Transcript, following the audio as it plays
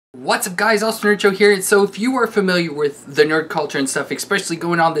What's up guys, FallenRedZeo here. So if you are familiar with the nerd culture and stuff, especially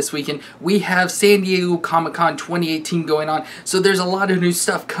going on this weekend, we have San Diego Comic-Con 2018 going on. So there's a lot of new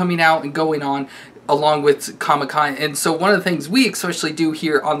stuff coming out and going on along with Comic-Con. And so one of the things we especially do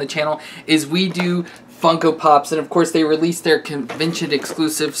here on the channel is we do Funko Pops, and of course they release their convention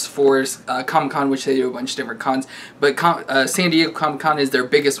exclusives for Comic-Con, which they do a bunch of different cons, but San Diego Comic-Con is their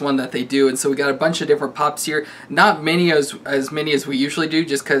biggest one that they do, and so we got a bunch of different pops here. Not many as many as we usually do,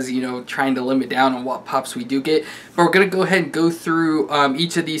 just because, you know, trying to limit down on what pops we do get, but we're going to go ahead and go through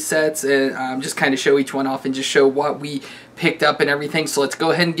each of these sets and just kind of show each one off and just show what we picked up and everything. So let's go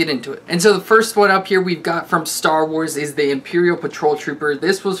ahead and get into it. And so the first one up here we've got from Star Wars is the Imperial Patrol Trooper.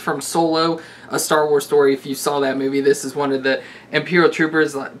 This was from Solo, a Star Wars story. If you saw that movie, this is one of the Imperial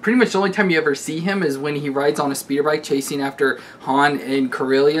Troopers. Pretty much the only time you ever see him is when he rides on a speeder bike chasing after Han and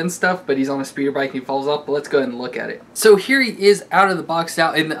Corellia and stuff, but he's on a speeder bike and he falls off. But let's go ahead and look at it. So here he is out of the box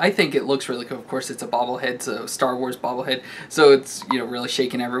now, and I think it looks really cool. Of course, it's a bobblehead, so Star Wars bobblehead, so it's, you know, really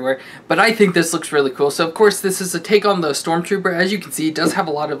shaking everywhere. But I think this looks really cool. So of course this is a take on the Stormtrooper. As you can see, it does have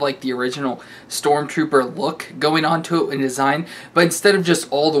a lot of like the original Stormtrooper look going on to it in design, but instead of just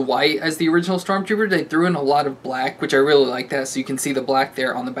all the white as the original Stormtrooper, they threw in a lot of black, which I really like that. So you can see the black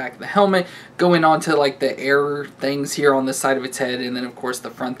there on the back of the helmet, going on to like the air things here on the side of its head, and then of course the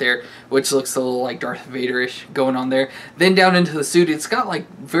front there, which looks a little like Darth Vader-ish going on there. Then down into the suit, it's got like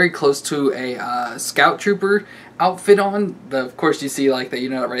very close to a Scout Trooper outfit on. Of course you see like the, you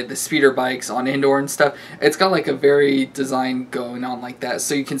know, right, the speeder bikes on Endor and stuff. It's got like a very design going on like that.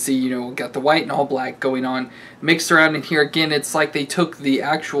 So you can see, you know, got the white and all black going on mixed around in here. Again, it's like they took the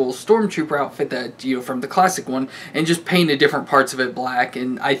actual Stormtrooper outfit that, you know, from the classic one and just painted different parts of it black,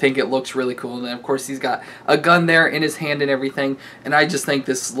 and I think it looks really cool. And then of course he's got a gun there in his hand and everything, and I just think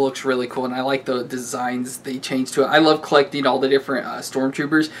this looks really cool, and I like the designs they changed to it. I love collecting all the different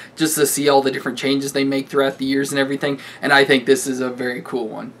Stormtroopers just to see all the different changes they make throughout the years and everything, and I think this is a very cool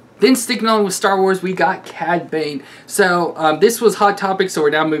one. Then sticking on with Star Wars, we got Cad Bane. So this was Hot Topic, so we're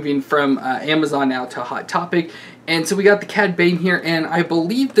now moving from Amazon now to Hot Topic. And so we got the Cad Bane here, and I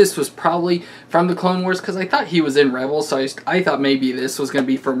believe this was probably from the Clone Wars, because I thought he was in Rebels, so I thought maybe this was going to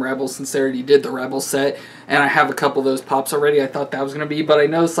be from Rebels since they already did the Rebels set, and I have a couple of those pops already. I thought that was going to be, but I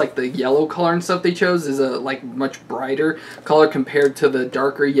noticed like the yellow color and stuff they chose is a like much brighter color compared to the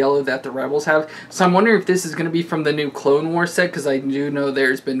darker yellow that the Rebels have. So I'm wondering if this is going to be from the new Clone Wars set, because I do know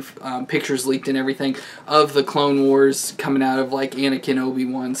there's been pictures leaked and everything of the Clone Wars coming out of like Anakin,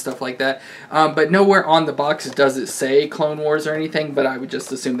 Obi-Wan, stuff like that. But nowhere on the box does it say Clone Wars or anything, but I would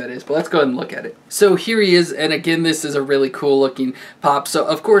just assume that is. But let's go ahead and look at it. So here he is, and again, this is a really cool looking pop. So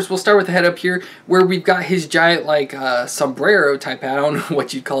of course we'll start with the head up here, where we've got his giant like sombrero type hat. I don't know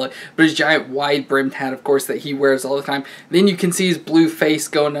what you'd call it, but his giant wide brimmed hat, of course, that he wears all the time. Then you can see his blue face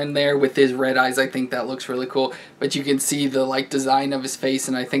going in there with his red eyes. I think that looks really cool, but you can see the like design of his face,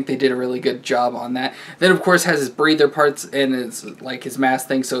 and I think they did a really good job on that. Then of course has his breather parts and it's like his mask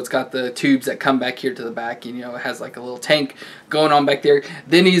thing, so it's got the tubes that come back here to the back, and you know, it has like a little tank going on back there.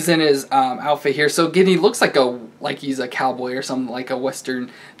 Then he's in his outfit here, so again he looks like he's a cowboy or something, like a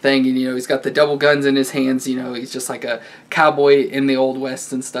western thing, and you know, he's got the double guns in his hands. You know, he's just like a cowboy in the old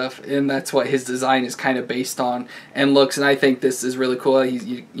west and stuff, and that's what his design is kind of based on and looks, and I think this is really cool. He's,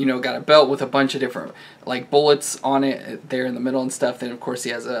 you know, got a belt with a bunch of different like bullets on it there in the middle and stuff. Then of course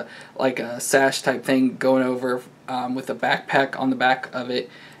he has a like a sash type thing going over with a backpack on the back of it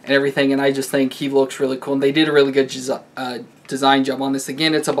and everything, and I just think he looks really cool, and they did a really good design job on this.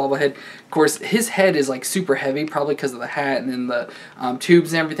 Again, it's a bobblehead. Of course, his head is like super heavy, probably because of the hat and then the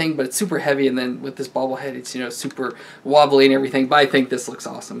tubes and everything, but it's super heavy, and then with this bobblehead, it's, you know, super wobbly and everything, but I think this looks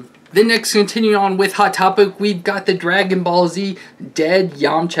awesome. Then next, continuing on with Hot Topic, we've got the Dragon Ball Z Dead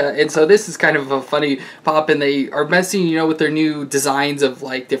Yamcha, and so this is kind of a funny pop, and they are messing, you know, with their new designs of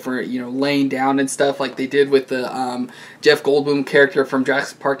like different, you know, laying down and stuff like they did with the Jeff Goldblum character from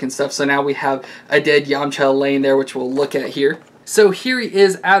Jurassic Park and stuff. So now we have a dead Yamcha laying there, which we'll look at here. So here he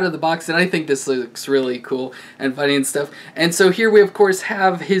is out of the box, and I think this looks really cool and funny and stuff. And so here we of course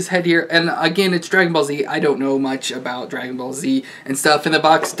have his head here, and again it's Dragon Ball Z. I don't know much about Dragon Ball Z and stuff, and the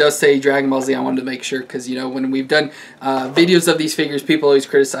box does say Dragon Ball Z. I wanted to make sure, because you know, when we've done videos of these figures, people always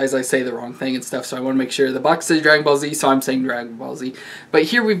criticize I say the wrong thing and stuff, so I want to make sure the box says Dragon Ball Z, so I'm saying Dragon Ball Z. But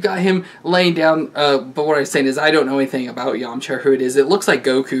here we've got him laying down, but what I'm saying is I don't know anything about Yamcha, who it is. It looks like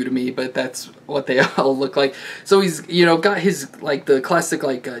Goku to me, but that's what they all look like. So he's, you know, got his, like, the classic,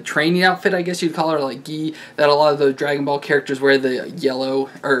 like, training outfit, I guess you'd call it, or like gi, that a lot of the Dragon Ball characters wear, the yellow,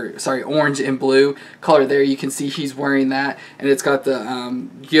 or sorry, orange and blue color there. You can see he's wearing that, and it's got the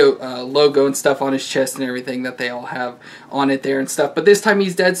logo and stuff on his chest and everything that they all have on it there and stuff. But this time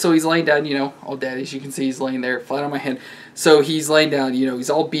he's dead, so he's laying down, you know, all dead. As you can see, he's laying there flat on my head. So he's laying down, you know, he's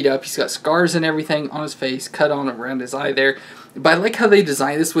all beat up. He's got scars and everything on his face, cut on around his eye there. But I like how they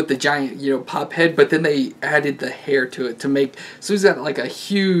designed this with the giant, you know, pop head, but then they added the hair to it to make, so he's got like a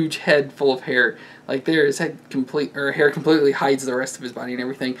huge head full of hair. Like there, his head hair completely hides the rest of his body and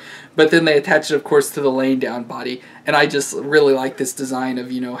everything. But then they attach it, of course, to the laying down body. And I just really like this design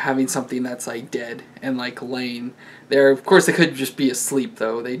of, you know, having something that's like dead and like laying there. Of course, it could just be asleep,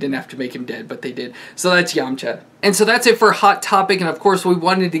 though. They didn't have to make him dead, but they did. So that's Yamcha. And so that's it for Hot Topic, and of course we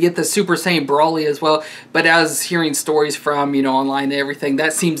wanted to get the Super Saiyan Brawly as well, but as hearing stories from, you know, online and everything,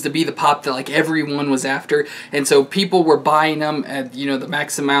 that seems to be the pop that, like, everyone was after, and so people were buying them at, you know, the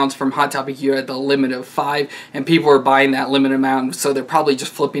max amounts. From Hot Topic, you had the limit of 5, and people were buying that limit amount, so they're probably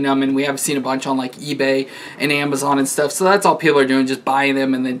just flipping them, and we have seen a bunch on, like, eBay and Amazon and stuff, so that's all people are doing, just buying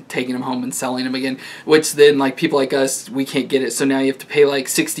them and then taking them home and selling them again, which then, like, people like us, we can't get it, so now you have to pay, like,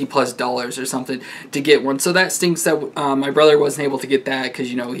 $60+ or something to get one, so that stinks that my brother wasn't able to get that because,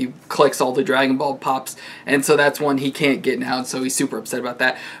 you know, he collects all the Dragon Ball pops, and so that's one he can't get now, and so he's super upset about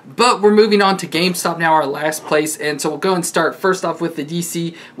that. But we're moving on to GameStop now, our last place, and so we'll go and start first off with the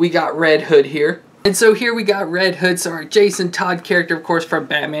DC. We got Red Hood here. And so here we got Red Hood, so our Jason Todd character, of course, from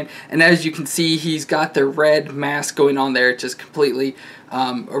Batman. And as you can see, he's got the red mask going on there, just completely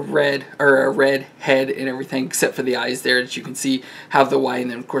a red head and everything, except for the eyes there, as you can see, have the white,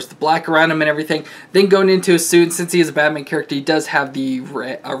 and then of course the black around him and everything. Then going into his suit, since he is a Batman character, he does have the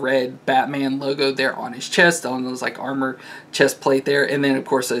red Batman logo there on his chest, on those like armor chest plate there, and then of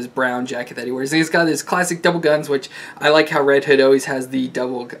course his brown jacket that he wears. And he's got his classic double guns, which I like how Red Hood always has the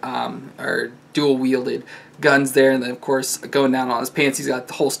double or dual wielded guns there, and then of course going down on his pants he's got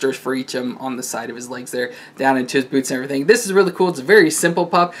the holsters for each of them on the side of his legs there, down into his boots and everything. This is really cool. It's a very simple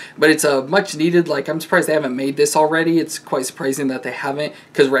pop, but it's a much needed, like, I'm surprised they haven't made this already. It's quite surprising that they haven't,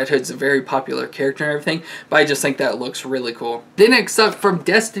 because Red Hood's a very popular character and everything, but I just think that looks really cool. Then next up from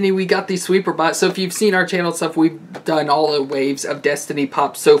Destiny, we got the Sweeper Bot. So if you've seen our channel stuff, we've done all the waves of Destiny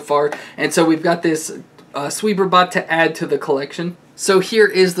pops so far, and so we've got this Sweeper Bot to add to the collection. So here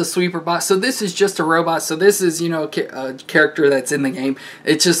is the Sweeper Bot. So this is just a robot. So this is, you know, a character that's in the game.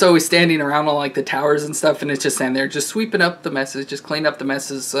 It's just always standing around on like the towers and stuff, and it's just standing there, just sweeping up the messes, just cleaning up the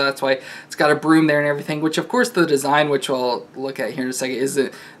messes. So that's why it's got a broom there and everything, which of course the design, which we'll look at here in a second,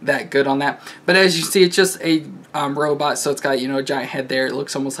 isn't that good on that. But as you see, it's just a robot. So it's got, you know, a giant head there. It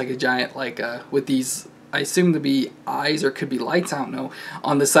looks almost like a giant, like with these, I assume to be eyes, or could be lights, I don't know,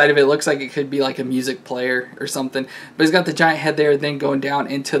 on the side of it. It looks like it could be like a music player or something. But he's got the giant head there, then going down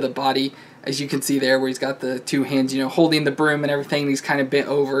into the body, as you can see there, where he's got the two hands, you know, holding the broom and everything. He's kind of bent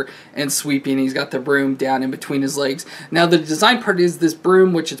over and sweeping. He's got the broom down in between his legs. Now the design part is this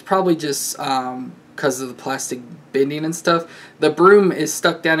broom, which is probably just because of the plastic bending and stuff. The broom is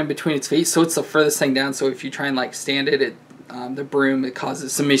stuck down in between its feet, so it's the furthest thing down. So if you try and like stand it, the broom, it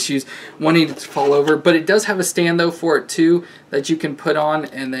causes some issues wanting it to fall over. But it does have a stand though for it too that you can put on,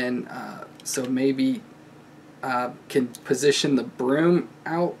 and then so maybe can position the broom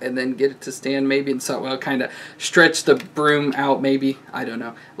out and then get it to stand maybe, and so well kind of stretch the broom out maybe. I don't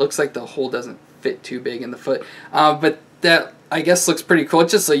know. Looks like the hole doesn't fit too big in the foot, but that I guess looks pretty cool.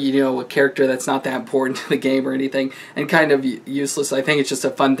 It's just so, you know, a character that's not that important to the game or anything, and kind of useless. I think it's just a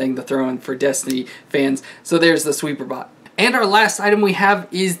fun thing to throw in for Destiny fans. So there's the Sweeper Bot. And our last item we have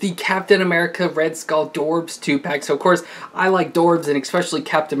is the Captain America Red Skull Dorbs 2-pack. So of course, I like Dorbs, and especially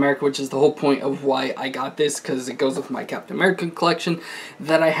Captain America, which is the whole point of why I got this, because it goes with my Captain America collection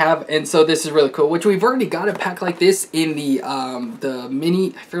that I have. And so this is really cool, which we've already got a pack like this in the mini,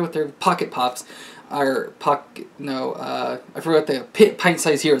 I forget what they're, Pocket Pops. Or I forgot the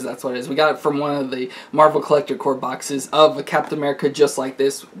pint-sized heroes, that's what it is. We got it from one of the Marvel Collector Core boxes of a Captain America just like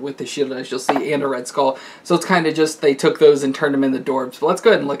this, with the shield, as you'll see, and a Red Skull. So it's kind of just, they took those and turned them into Dorbs. But let's go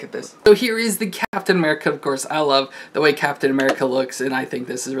ahead and look at this. So here is the Captain America. Of course, I love the way Captain America looks, and I think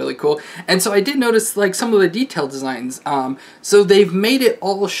this is really cool. And so I did notice, like, some of the detail designs. So they've made it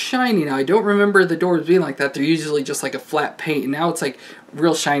all shiny now. I don't remember the Dorbs being like that. They're usually just like a flat paint, and now it's like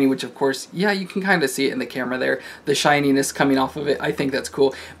real shiny, which of course, yeah, you can kind of see it in the camera there, the shininess coming off of it. I think that's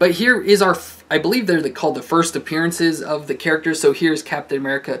cool. But here is our I believe they're called the first appearances of the characters. So here's Captain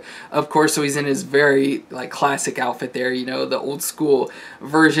America, of course, so he's in his very like classic outfit there, you know, the old school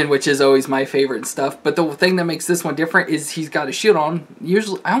version, which is always my favorite and stuff. But the thing that makes this one different is he's got a shield on.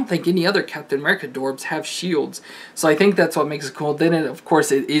 Usually, I don't think any other Captain America Dorbs have shields, so I think that's what makes it cool. Then, of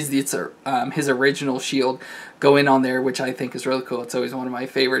course, it is his original shield going on there, which I think is really cool. It's always one of my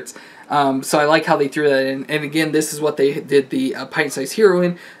favorites. So I like how they threw that in. And again, this is what they did the pint-sized hero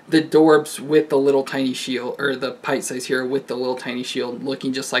in. The Dorbs with the little tiny shield, or the pint-sized hero with the little tiny shield,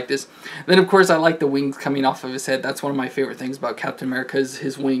 looking just like this. Then, of course, I like the wings coming off of his head. That's one of my favorite things about Captain America is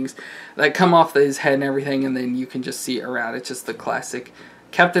his wings that come off his head and everything, and then you can just see it around. It's just the classic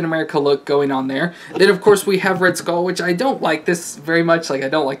Captain America look going on there. Then, of course, we have Red Skull, which I don't like this very much. Like, I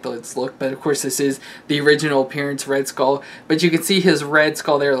don't like this look, but of course, this is the original appearance Red Skull. But you can see his red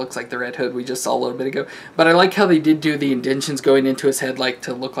skull there. It looks like the Red Hood we just saw a little bit ago. But I like how they did do the indentions going into his head, like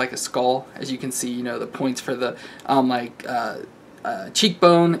to look like a skull. As you can see, you know, the points for the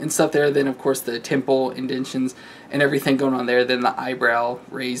cheekbone and stuff there. Then, of course, the temple indentions and everything going on there. Then the eyebrow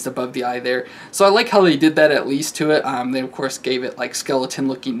raised above the eye there. So I like how they did that at least to it. They, of course, gave it like skeleton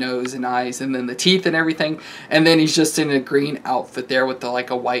looking nose and eyes, and then the teeth and everything. And then he's just in a green outfit there with the, like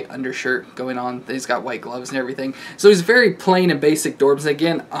a white undershirt going on. He's got white gloves and everything. So he's very plain and basic Dorbs.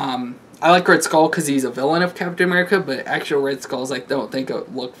 Again, I like Red Skull because he's a villain of Captain America, but actual Red Skulls I don't think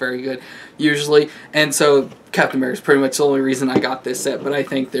look very good usually. And so Captain America is pretty much the only reason I got this set, but I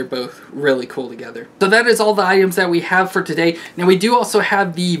think they're both really cool together. So that is all the items that we have for today. Now we do also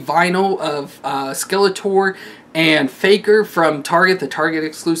have the vinyl of Skeletor and Faker from Target, the Target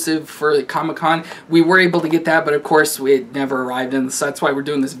exclusive for the Comic-Con. We were able to get that, but of course it never arrived in, so that's why we're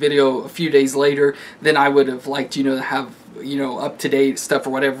doing this video a few days later than I would have liked, you know, to have, you know, up-to-date stuff or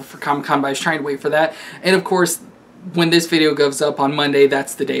whatever for Comic-Con, but I was trying to wait for that. And of course, when this video goes up on Monday,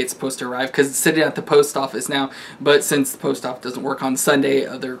 that's the day it's supposed to arrive, because it's sitting at the post office now. But since the post office doesn't work on Sunday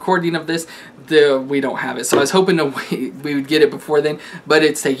of the recording of this, we don't have it. So I was hoping we would get it before then, but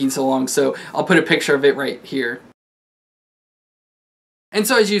it's taking so long. So I'll put a picture of it right here. And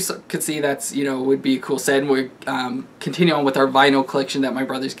so as you could see, that's, you know, would be a cool set. And we're continue on with our vinyl collection that my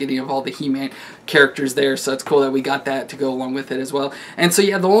brother's getting of all the He-Man characters there. So it's cool that we got that to go along with it as well. And so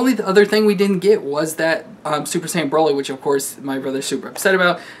yeah, the only other thing we didn't get was that Super Saiyan Broly, which of course my brother's super upset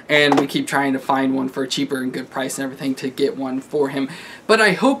about. And we keep trying to find one for a cheaper and good price and everything to get one for him. But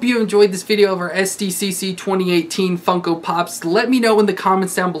I hope you enjoyed this video of our SDCC 2018 Funko Pops. Let me know in the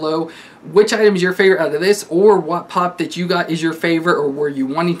comments down below which item is your favorite out of this, or what pop that you got is your favorite, or were you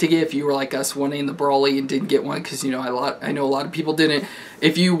wanting to get if you were like us wanting the Broly and didn't get one, because you know I know a lot of people didn't.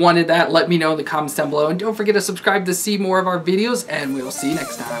 If you wanted that, let me know in the comments down below, and don't forget to subscribe to see more of our videos, and we will see you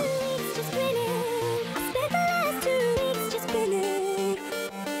next time.